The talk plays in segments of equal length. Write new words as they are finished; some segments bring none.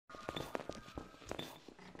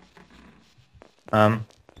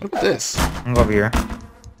Look at this. I'm over here.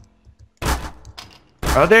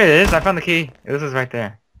 Oh, there it is. I found the key. This is right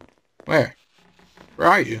there. Where? Where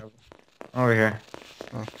are you? Over here.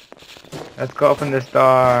 Oh. Let's go open this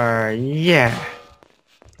door. Yeah.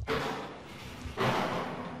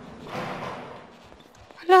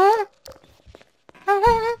 Hello?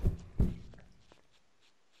 Hello?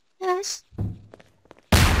 Yes.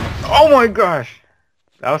 Oh my gosh.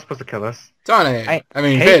 That was supposed to kill us. Tony. I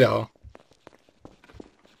mean, hate- Fatal.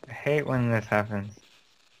 I hate when this happens.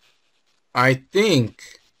 I think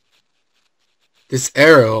this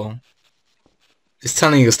arrow is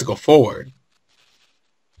telling us to go forward.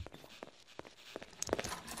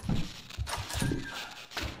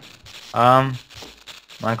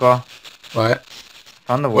 Michael. What?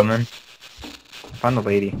 Found the woman. Found the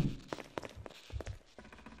lady.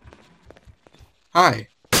 Hi.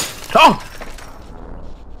 Oh!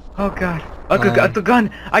 Oh god. I got the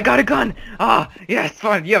gun! I got a gun! Ah! Yes,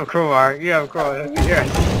 fine. You have a crowbar. You have a crowbar. Yes.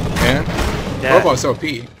 Yeah? Yeah. Crowbar's OP.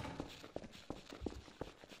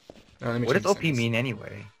 What does OP mean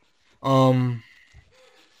anyway? OP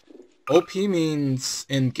means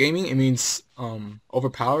in gaming it means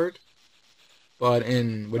overpowered, but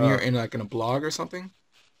when you're in like in a blog or something,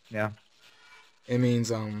 Yeah. it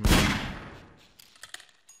means it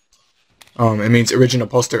means original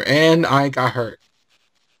poster. And I got hurt,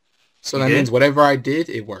 so You that did? means whatever I did,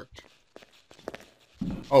 it worked.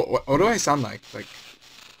 Oh, what do I sound like? Like,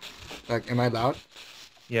 am I loud?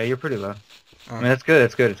 Yeah, you're pretty low. I mean, that's good.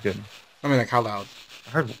 It's good. It's good. I mean, like how loud? I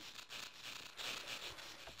heard.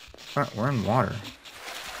 We're in water.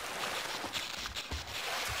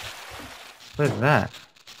 What is that?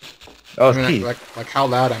 Oh, it's I mean, key. like how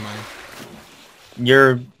loud am I?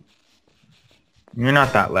 You're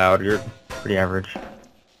not that loud. You're pretty average.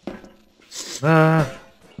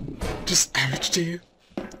 Just average to you.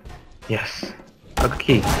 Yes. Look,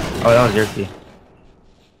 key. Oh, that was your key.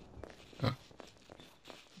 Huh.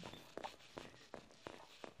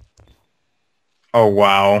 Oh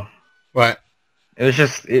wow. What? It was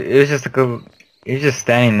just he was just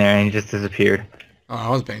standing there and he just disappeared. Oh, I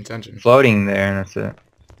wasn't paying attention. Floating there and that's it.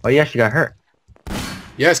 Oh, you actually got hurt.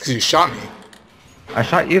 Yes, because you shot me. I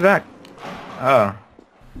shot you back. Oh.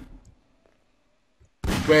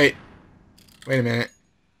 Wait a minute.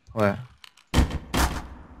 What?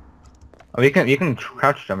 Oh, you can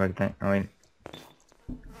crouch jump, I think. Oh wait.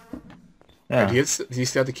 Yeah. Do you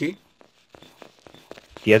still have the key?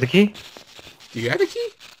 Do you have the key? Do you have the key?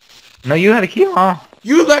 No, you had a key. Oh.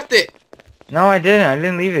 You left it! No, I didn't. I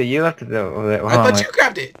didn't leave it. You left it though. Hold I on, thought wait. you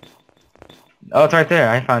grabbed it! Oh, it's right there.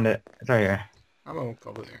 I found it. It's right here. I'm gonna go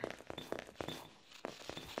over there.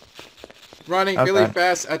 Running Oh, really God.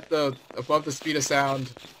 fast at above the speed of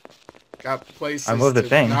sound. Got places I moved the to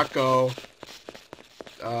thing. not go.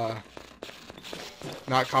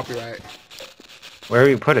 Not copyright. Where do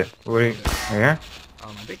you put it? Where? Right here? I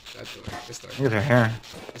think that's door. This door. I think it's right here.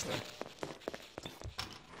 This door.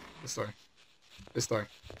 This door. This door.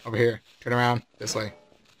 Over here. Turn around. This way.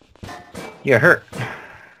 You got hurt.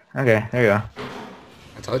 Okay, there you go.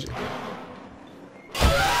 I told you.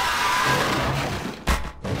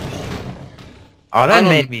 Oh, that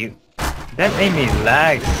made me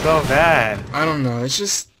lag so bad. I don't know. It's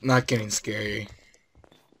just not getting scary.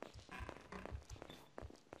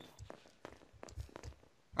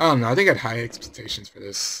 I don't know. I think I had high expectations for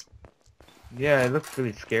this. Yeah, it looks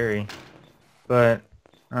really scary, but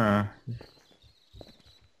I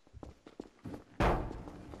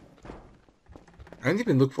didn't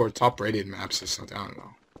even look for top-rated maps or something. I don't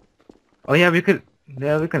know. Oh yeah, we could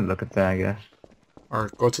look at that, I guess. Or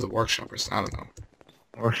go to the workshop or something. I don't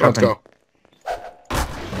know. Workshop. Let's go.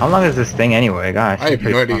 How long is this thing anyway? Gosh. I have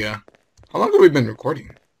no idea. How long have we been recording?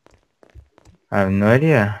 I have no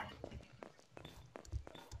idea.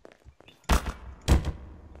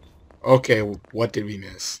 Okay, what did we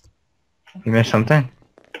miss? You missed something?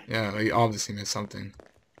 Yeah, we obviously missed something.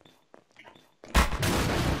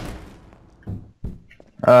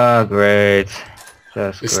 Oh, great.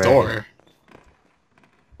 Just This great. door.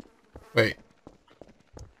 Wait.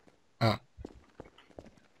 Oh.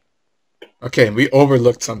 Okay, we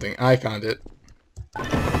overlooked something. I found it.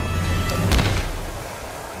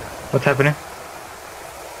 What's happening?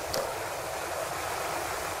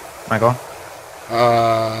 Michael?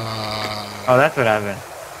 Oh, that's what happened.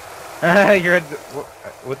 You're at the,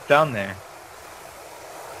 what's down there?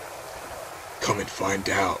 Come and find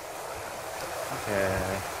out.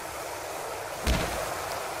 Okay.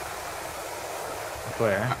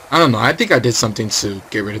 Where? I don't know. I think I did something to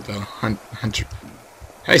get rid of the hunter.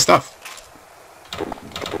 Hey, stuff.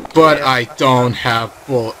 But I don't have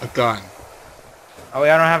a gun. Oh wait,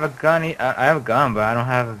 I don't have a gun. I have a gun, but I don't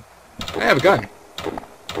have. I have a gun.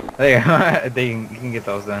 There you go. You can get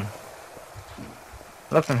those then.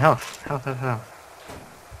 Look, some health. Health.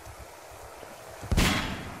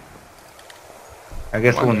 I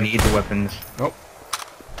guess we'll need the weapons. Nope.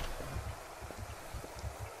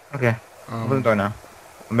 Okay. Open the door now.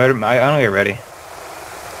 I don't get ready.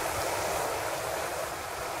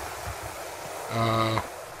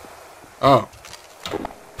 Oh.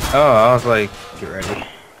 Oh, I was like, get ready.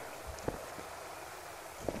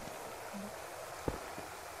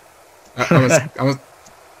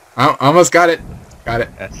 I almost got it. Got it.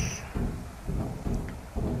 Yes.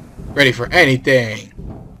 Ready for anything.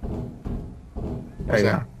 There you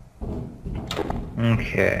go.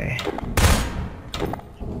 Okay.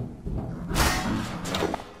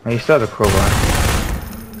 Oh, you still have the crowbar.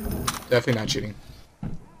 Definitely not cheating.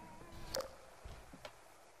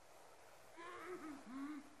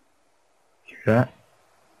 Hear that?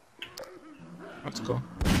 That's cool.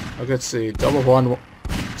 Okay, let's see.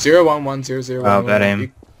 0110011 Wow, bad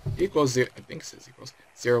aim. Equals 0. I think it says equals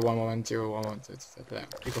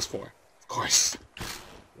 0110111. Equals 4. Of course.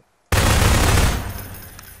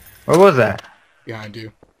 What was that? Behind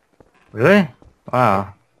you. Really?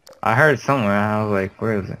 Wow. I heard it somewhere. I was like,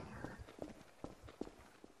 where is it?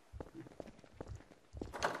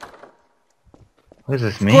 What does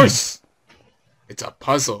this mean? Of course. It's a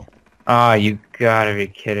puzzle. Oh, you gotta be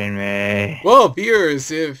kidding me. Well,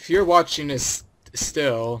 viewers, if you're watching this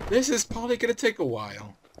still, this is probably gonna take a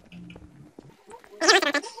while.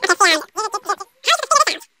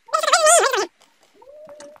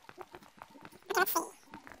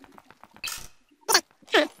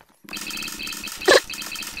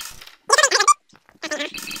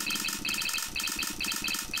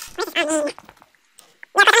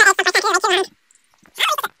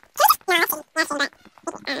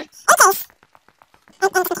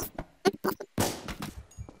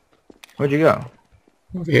 Where'd you go?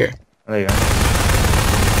 Over here. There you go.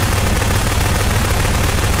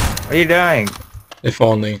 Are you dying? If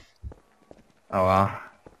only. Oh wow.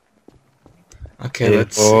 Okay,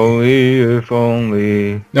 let's see. If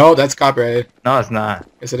only. No, that's copyrighted. No, it's not.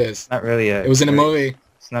 Yes, it is. Not really. It was in a movie.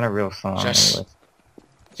 It's not a real song. Shush. Anyways.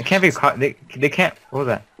 It can't be caught. They can't. What was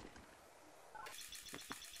that?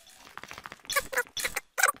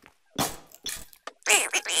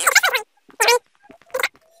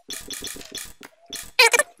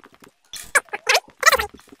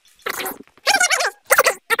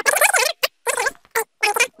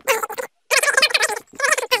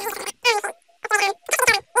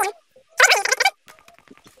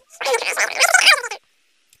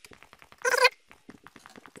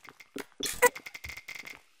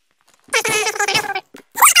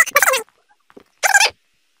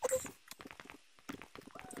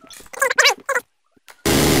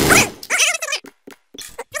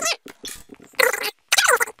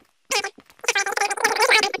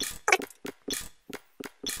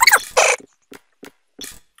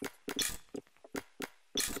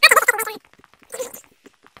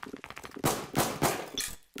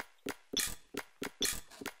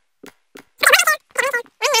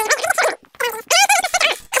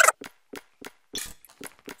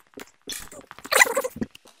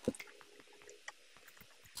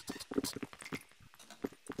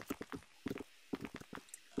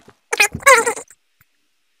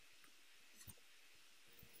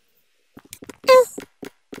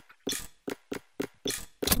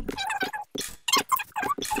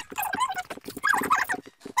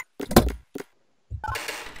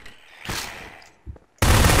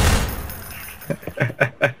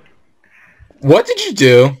 What did you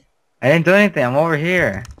do? I didn't do anything. I'm over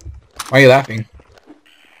here. Why are you laughing?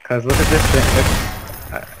 Cause look at this thing.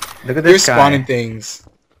 Look at You're this guy. spawning things.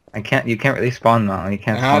 I can't. You can't really spawn them. You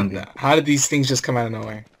can't spawn them. How did these things just come out of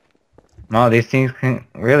nowhere? No, these things can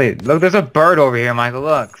really. Look, there's a bird over here, Michael.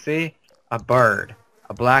 Look, see, a bird,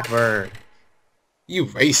 a black bird. You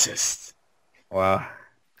racist. Wow.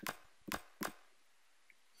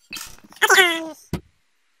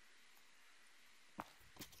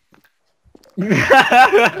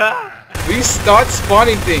 Please start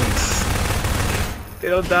spawning things. They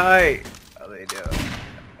don't die. Oh, they do.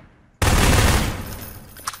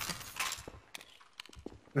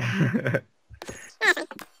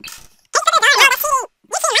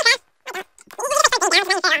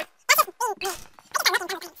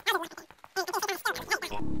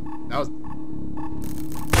 That was...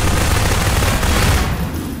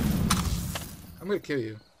 I'm gonna kill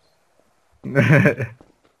you.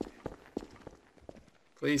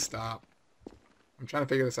 Please stop. I'm trying to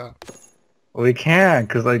figure this out. Well, we can't,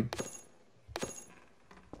 cause like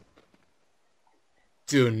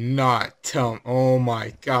Do not tell me. Oh my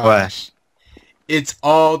What? gosh. It's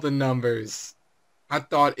all the numbers. I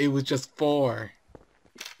thought it was just 4.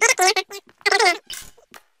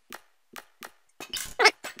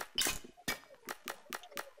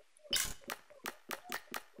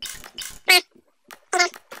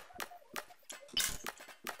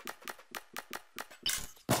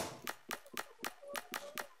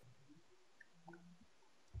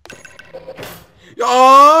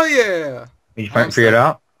 Oh yeah! You figure it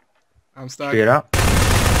out? I'm stuck. Figure it out?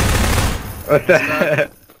 What's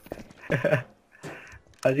that?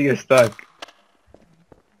 How'd you get stuck?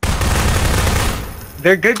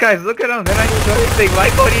 They're good guys, look at them, they're not even doing anything.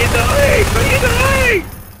 Mike, what are you doing? What are you doing?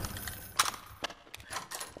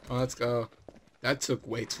 Oh, let's go. That took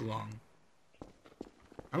way too long.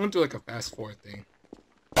 I'm gonna do like a fast forward thing.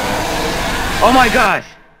 Oh my gosh!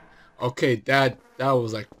 Okay, that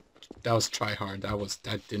was try hard.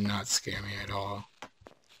 That did not scare me at all.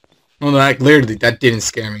 No, like literally, that didn't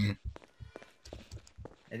scare me.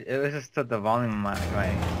 It was just that the volume of my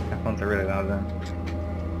headphones are really loud then.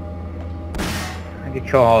 I could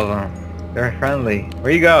kill all of them. They're friendly.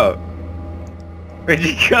 Where'd you go? Where'd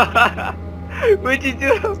you go? What'd you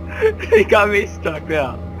do? You got me stuck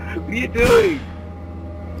now. What are you doing?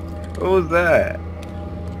 What was that?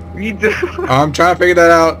 What are you doing? I'm trying to figure that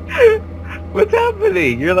out. What's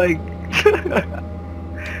happening? You're like...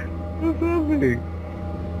 What's happening?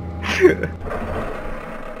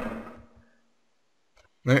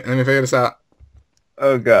 Let me figure this out.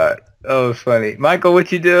 Oh god. That was funny. Michael,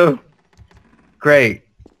 what'd you do? Great.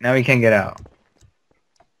 Now we can't get out.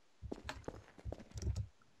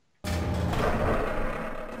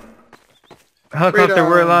 Helicopter, Freedom.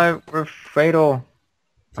 we're alive. We're fatal.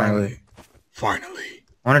 Finally. Finally.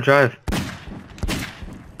 I wanna drive.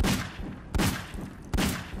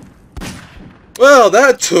 Well,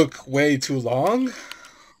 that took way too long.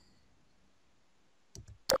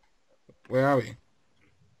 Where are we?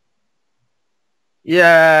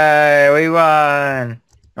 Yay! We won!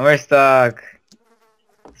 And we're stuck.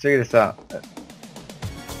 Let's figure this out.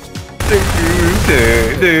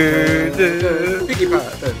 Piggy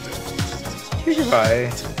pie. Piggy pie.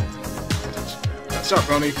 Shut up,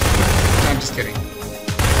 Ronnie. I'm just kidding.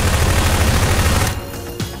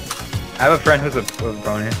 I have a friend who's a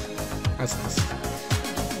brony. That's nice.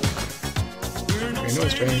 We're no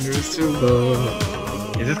strangers to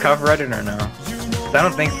love. Is this copyrighted or no? I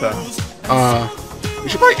don't think so. We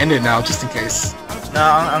should probably end it now, just in case. No,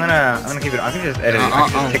 I'm gonna keep it. I can just edit it. I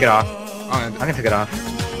can just take it off. I can take it off.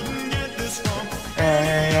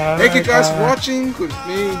 Thank you guys for watching with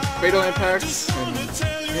me, Fatal Impacts, and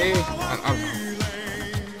me. I don't know.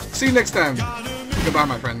 See you next time. Goodbye,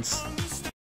 my friends.